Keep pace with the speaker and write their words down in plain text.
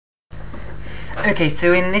Okay,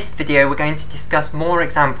 so in this video we're going to discuss more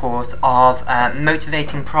examples of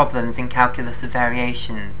motivating problems in calculus of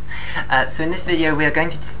variations. So in this video we are going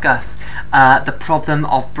to discuss the problem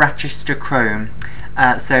of Brachistochrone.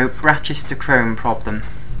 So Brachistochrone problem.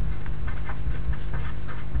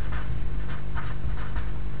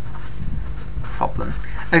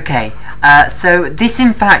 Okay, so this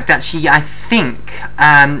in fact actually I think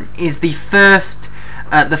is the first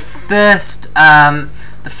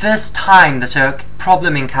time that a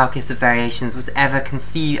problem in calculus of variations was ever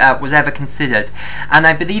considered, and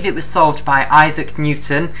I believe it was solved by Isaac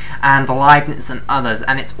Newton and Leibniz and others,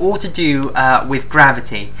 and it's all to do with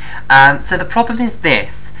gravity. So the problem is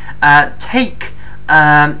this: take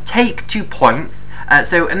 2 points.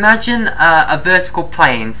 So imagine a vertical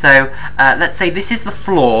plane. So let's say this is the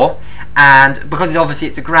floor. And because obviously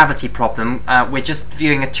it's a gravity problem, we're just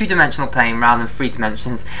viewing a two-dimensional plane rather than 3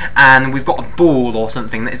 dimensions, and we've got a ball or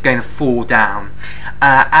something that is going to fall down.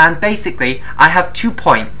 And basically, I have 2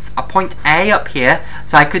 points. A point A up here,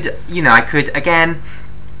 so I could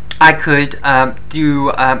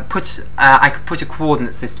put a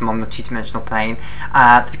coordinate system on the two-dimensional plane.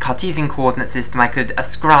 The Cartesian coordinate system, I could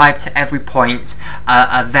ascribe to every point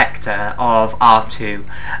a vector of R2,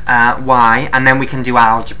 Y, and then we can do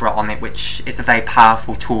algebra on it, which is a very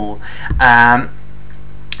powerful tool.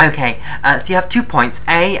 Okay, so you have 2 points,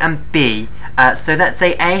 A and B. So let's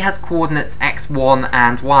say A has coordinates x1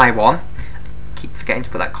 and y1. Keep forgetting to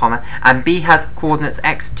put that comma. And B has coordinates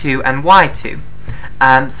x2 and y2.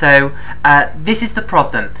 So this is the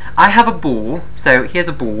problem. I have a ball, so here's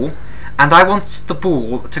a ball, and I want the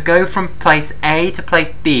ball to go from place A to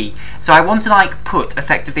place B. So I want to put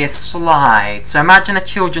effectively a slide. So imagine a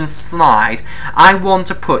children's slide. I want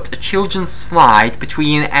to put a children's slide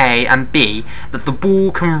between A and B that the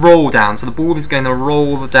ball can roll down. So the ball is going to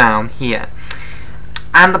roll down here.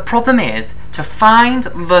 And the problem is to find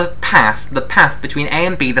the path between A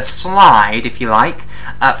and B, the slide, if you like,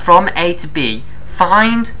 from A to B.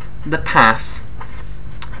 Find the path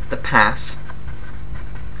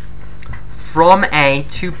from A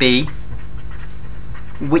to B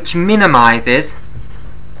which minimizes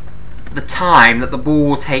the time that the ball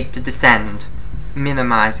will take to descend.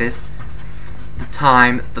 Minimizes the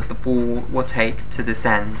time that the ball will take to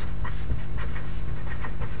descend.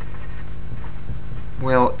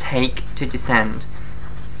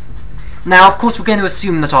 Now, of course, we're going to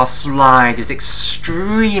assume that our slide is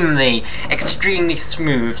extremely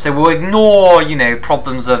smooth, so we'll ignore,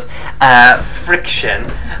 problems of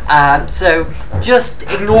friction. So, just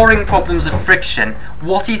ignoring problems of friction,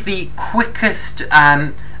 what is the quickest,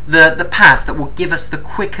 the path that will give us the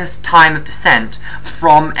quickest time of descent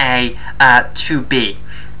from A to B?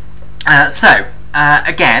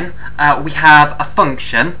 Again, we have a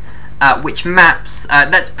function which maps,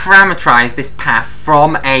 let's parameterize this path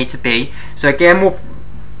from A to B. So again, we'll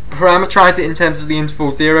parameterize it in terms of the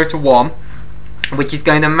interval 0 to 1, which is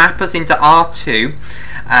going to map us into R2.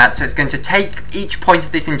 So it's going to take each point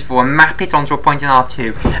of this interval and map it onto a point in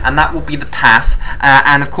R2, and that will be the path.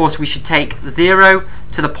 And of course, we should take 0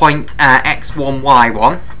 to the point x1,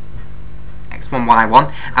 y1,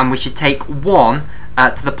 and we should take 1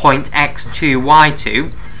 to the point x2,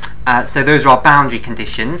 y2. So those are our boundary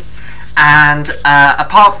conditions, and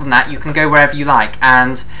apart from that you can go wherever you like,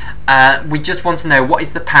 and we just want to know what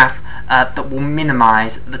is the path that will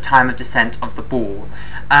minimize the time of descent of the ball.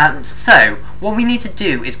 So what we need to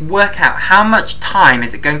do is work out how much time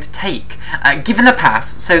is it going to take given a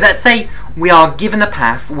path. So let's say we are given a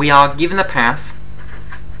path, how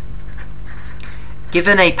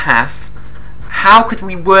can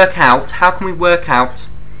we work out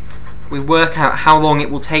how long it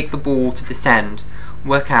will take the ball to descend.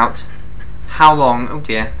 Work out how long,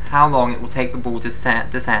 how long it will take the ball to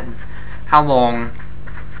descend. How long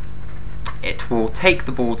it will take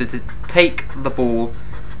the ball to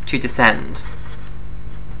descend.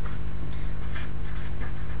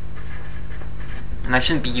 And I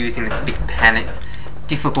shouldn't be using this big pen, it's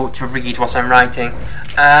difficult to read what I'm writing.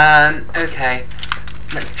 Okay,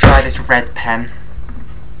 let's try this red pen.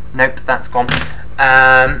 Nope, that's gone.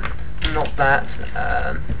 Not that.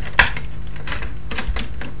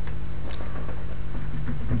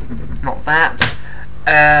 Not that.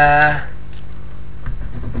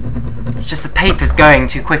 It's just the paper's going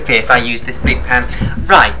too quickly if I use this big pen.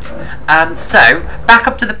 Right. So back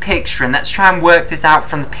up to the picture, and let's try and work this out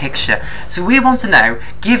from the picture. So we want to know,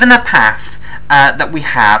 given a path that we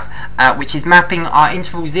have, which is mapping our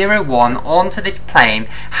interval 0, 1 onto this plane,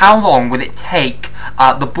 how long will it take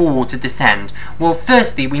the ball to descend? Well,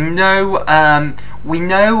 firstly, we know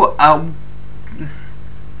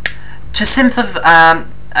to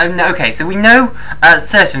No, okay, so we know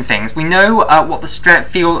certain things. We know what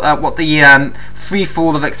the free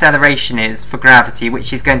fall of acceleration is for gravity,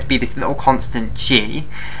 which is going to be this little constant g.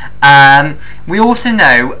 We also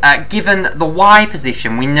know, given the y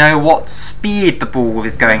position, we know what speed the ball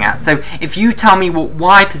is going at. So if you tell me what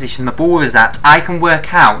y position the ball is at, I can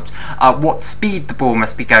work out what speed the ball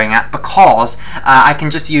must be going at, because I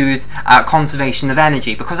can just use conservation of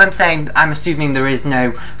energy. Because I'm assuming there is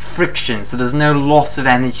no friction, so there's no loss of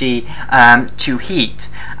energy to heat.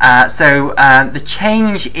 So the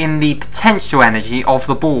change in the potential energy of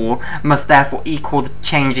the ball must therefore equal the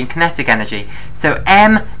change in kinetic energy. So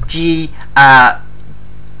mg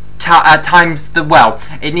times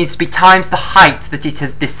it needs to be times the height that it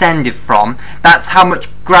has descended from. That's how much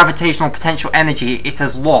gravitational potential energy it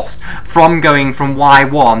has lost from going from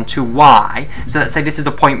y1 to y. So let's say this is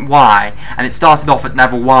a point y, and it started off at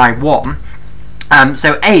level y1.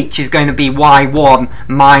 So h is going to be y1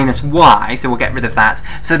 minus y, so we'll get rid of that.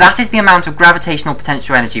 So that is the amount of gravitational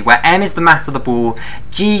potential energy, where m is the mass of the ball,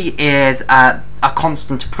 g is a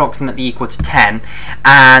constant approximately equal to 10,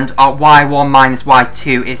 and y1 minus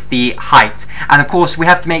y2 is the height. And of course we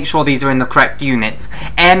have to make sure these are in the correct units.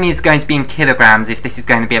 M is going to be in kilograms if this is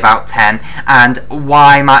going to be about 10, and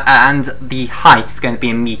and the height is going to be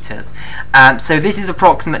in meters. So this is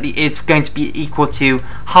going to be equal to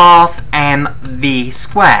half mv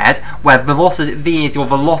squared, where velocity v is your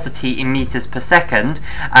velocity in meters per second.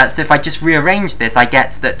 So if I just rearrange this, I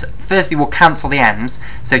get that firstly we'll cancel the m's,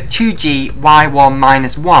 so 2g y1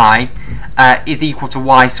 minus y is equal to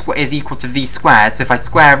v squared. So if I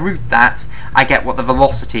square root that, I get what the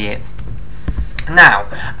velocity is. Now,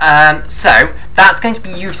 so that's going to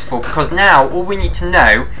be useful, because now all we need to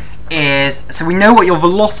know is, so we know what your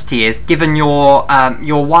velocity is given your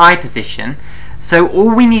y position. So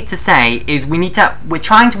all we need to say is we're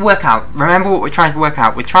trying to work out, remember what we're trying to work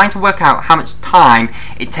out, we're trying to work out how much time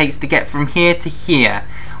it takes to get from here to here.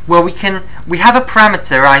 Well, we have a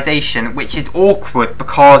parameterization which is awkward,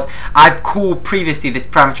 because I've called previously this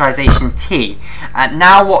parameterization t.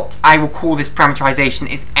 Now what I will call this parameterization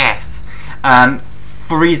is s,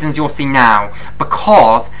 for reasons you'll see now,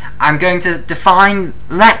 because I'm going to define,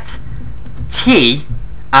 let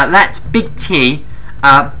big T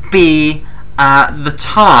be the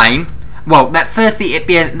time, well, let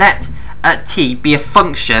t be a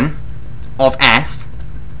function of s.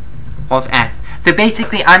 So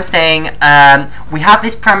basically I'm saying we have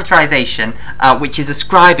this parameterization which is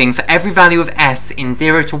ascribing for every value of s in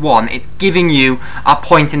 0 to 1, it's giving you a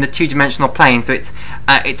point in the two-dimensional plane, so it's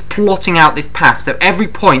plotting out this path. So every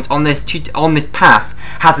point on this path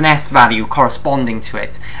has an s value corresponding to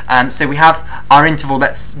it. So we have our interval,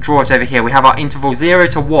 let's draw it over here, we have our interval 0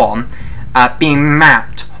 to 1 being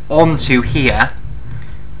mapped onto here.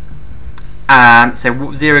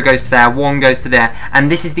 So 0 goes to there, 1 goes to there,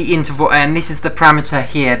 and this is the interval, and this is the parameter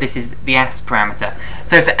here, this is the s parameter.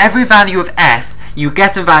 So for every value of s, you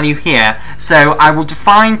get a value here, so I will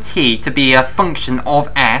define t to be a function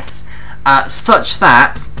of s, such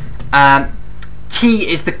that t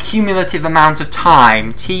is the cumulative amount of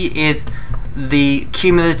time. T is the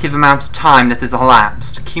cumulative amount of time that has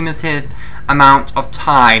elapsed. Cumulative amount of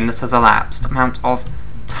time that has elapsed. Amount of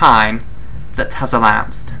time that has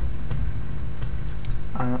elapsed.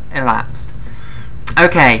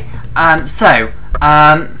 Okay, so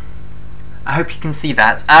I hope you can see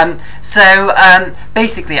that.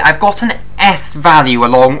 Basically I've got an s value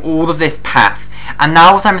along all of this path, and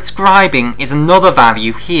now what I'm ascribing is another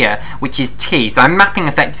value here, which is t. So I'm mapping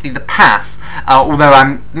effectively the path, although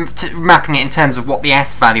I'm mapping it in terms of what the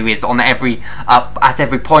s value is on at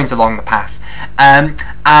every point along the path. And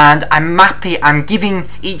I'm giving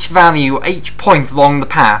each point along the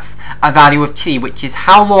path a value of t, which is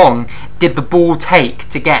how long did the ball take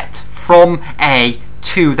to get from A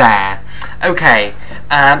to there. Okay,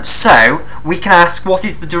 so we can ask what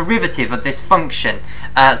is the derivative of this function.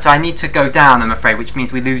 So I need to go down, I'm afraid, which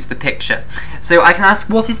means we lose the picture. So I can ask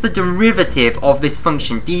what is the derivative of this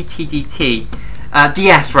function, ds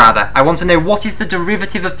rather. I want to know what is the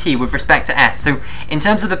derivative of t with respect to s. So in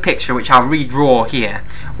terms of the picture, which I'll redraw here,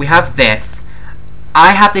 we have this.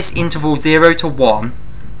 I have this interval 0 to 1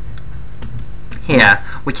 here,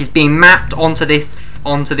 which is being mapped onto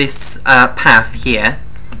this path here.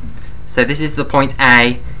 So this is the point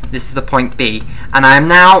A, this is the point B, and I am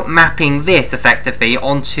now mapping this effectively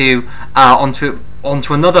onto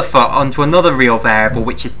another real variable,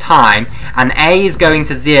 which is time, and A is going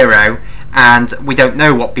to 0, and we don't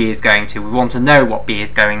know what B is going to. We want to know what B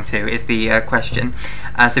is going to, is the question.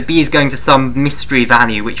 So B is going to some mystery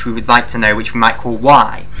value which we would like to know, which we might call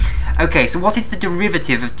Y. Okay, so what is the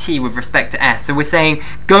derivative of t with respect to s? So we're saying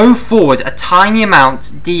go forward a tiny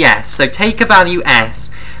amount ds. So take a value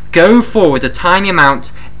s, go forward a tiny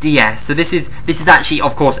amount ds. So this is actually,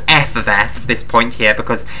 of course, f of s, this point here,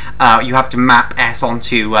 because you have to map s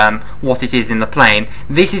onto what it is in the plane.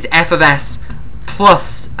 This is f of s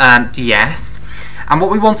plus ds. And what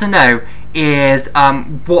we want to know is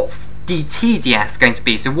what's dt ds going to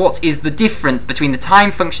be. So what is the difference between the time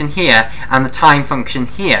function here and the time function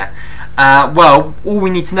here? Well, all we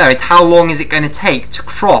need to know is how long is it going to take to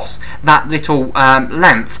cross that little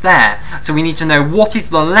length there. So we need to know what is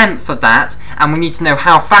the length of that, and we need to know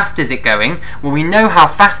how fast is it going. Well, we know how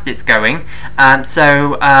fast it's going,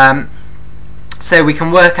 so we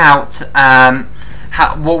can work out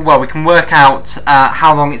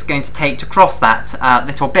how long it's going to take to cross that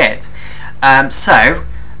little bit.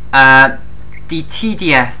 Dt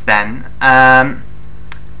ds then.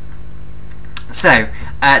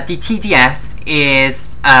 Dt ds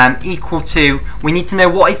is equal to, we need to know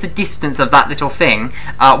what is the distance of that little thing.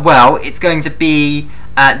 Well, it's going to be,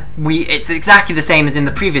 it's exactly the same as in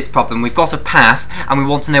the previous problem. We've got a path and we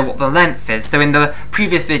want to know what the length is. So in the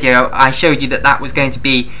previous video I showed you that that was going to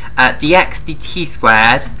be dx dt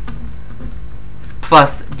squared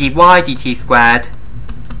plus dy dt squared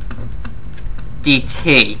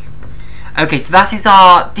dt. Okay, so that is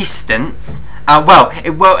our distance.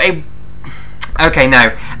 Okay,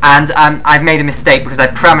 no, and I've made a mistake because I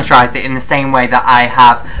parameterized it in the same way that I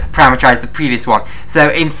have parameterized the previous one. So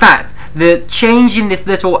in fact, the change in this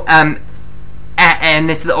little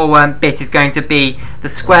bit is going to be the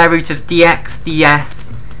square root of dx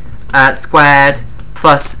ds squared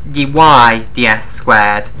plus dy ds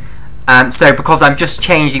squared. So because I'm just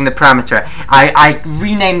changing the parameter, I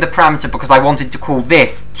renamed the parameter because I wanted to call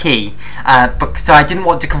this t. So I didn't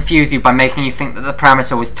want to confuse you by making you think that the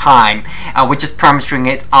parameter was time. We're just parametering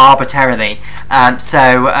it arbitrarily. That's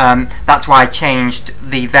why I changed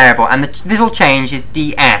the variable. And the little change is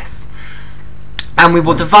ds. And we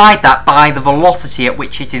will divide that by the velocity at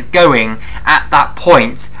which it is going at that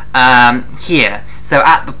point here. So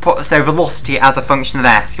so velocity as a function of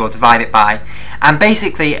s, you'll divide it by. And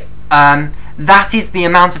basically, that is the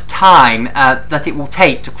amount of time that it will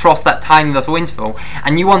take to cross that tiny little interval,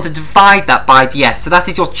 and you want to divide that by ds. So that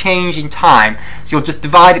is your change in time. So you'll just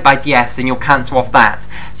divide it by ds and you'll cancel off that.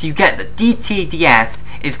 So you get that dt ds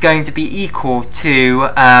is going to be equal to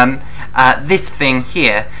this thing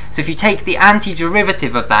here. So if you take the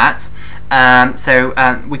antiderivative of that,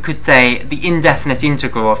 we could say the indefinite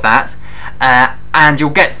integral of that, and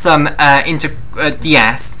you'll get some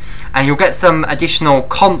ds, and you'll get some additional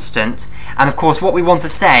constant. And of course what we want to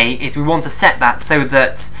say is we want to set that so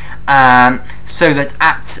that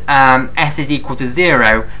at s is equal to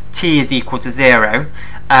 0, t is equal to 0.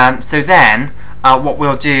 So then what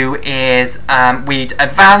we'll do is we'd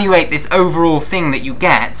evaluate this overall thing that you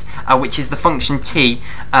get, which is the function t.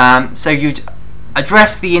 So you'd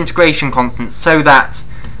address the integration constant so that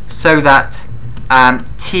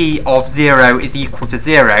t of 0 is equal to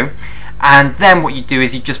 0. And then what you do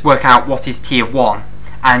is you just work out what is t of 1,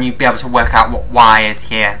 and you'd be able to work out what y is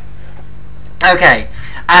here. Okay,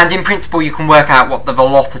 and in principle you can work out what the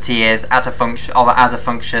velocity is as a function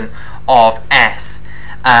of s.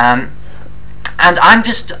 And I'm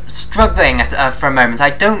just struggling for a moment.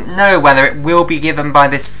 I don't know whether it will be given by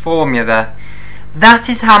this formula. That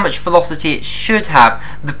is how much velocity it should have.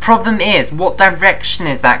 The problem is, what direction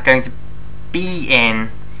is that going to be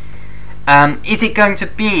in? Is it going to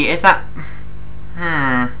be,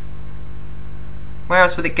 where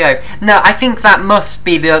else would it go? No, I think that must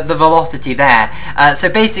be the velocity there. So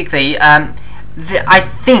basically, I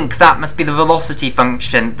think that must be the velocity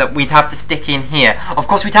function that we'd have to stick in here. Of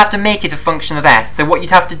course, we'd have to make it a function of s. So what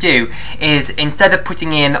you'd have to do is, instead of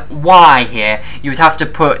putting in y here, you would have to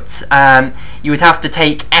put, you would have to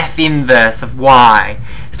take f inverse of y.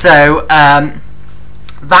 So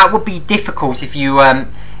that would be difficult if you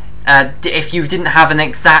didn't have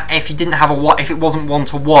if it wasn't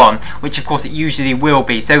 1-to-1, which of course it usually will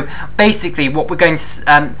be. So basically what we're going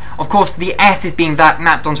to, of course the s is being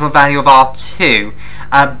mapped onto a value of r2,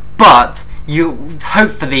 but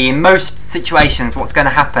hopefully in most situations what's going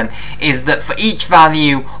to happen is that for each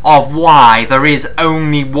value of y there is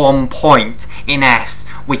only one point in s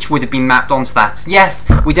which would have been mapped onto that. Yes,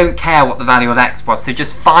 we don't care what the value of x was, so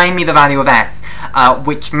just find me the value of s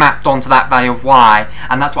which mapped onto that value of y,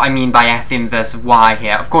 and that's what I mean by f inverse of y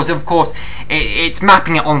here. Of course, it's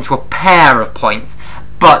mapping it onto a pair of points,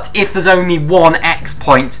 But if there's only one x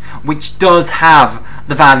point which does have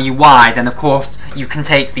the value y, then of course you can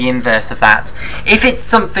take the inverse of that. If it's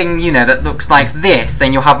something, you know, that looks like this,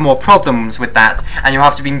 then you'll have more problems with that, and you'll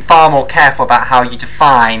have to be far more careful about how you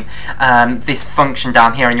define this function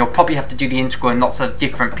down here, and you'll probably have to do the integral in lots of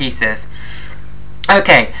different pieces.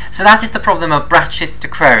 Okay, so that is the problem of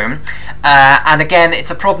Brachistochrone, and again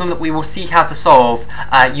it's a problem that we will see how to solve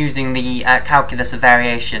using the calculus of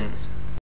variations.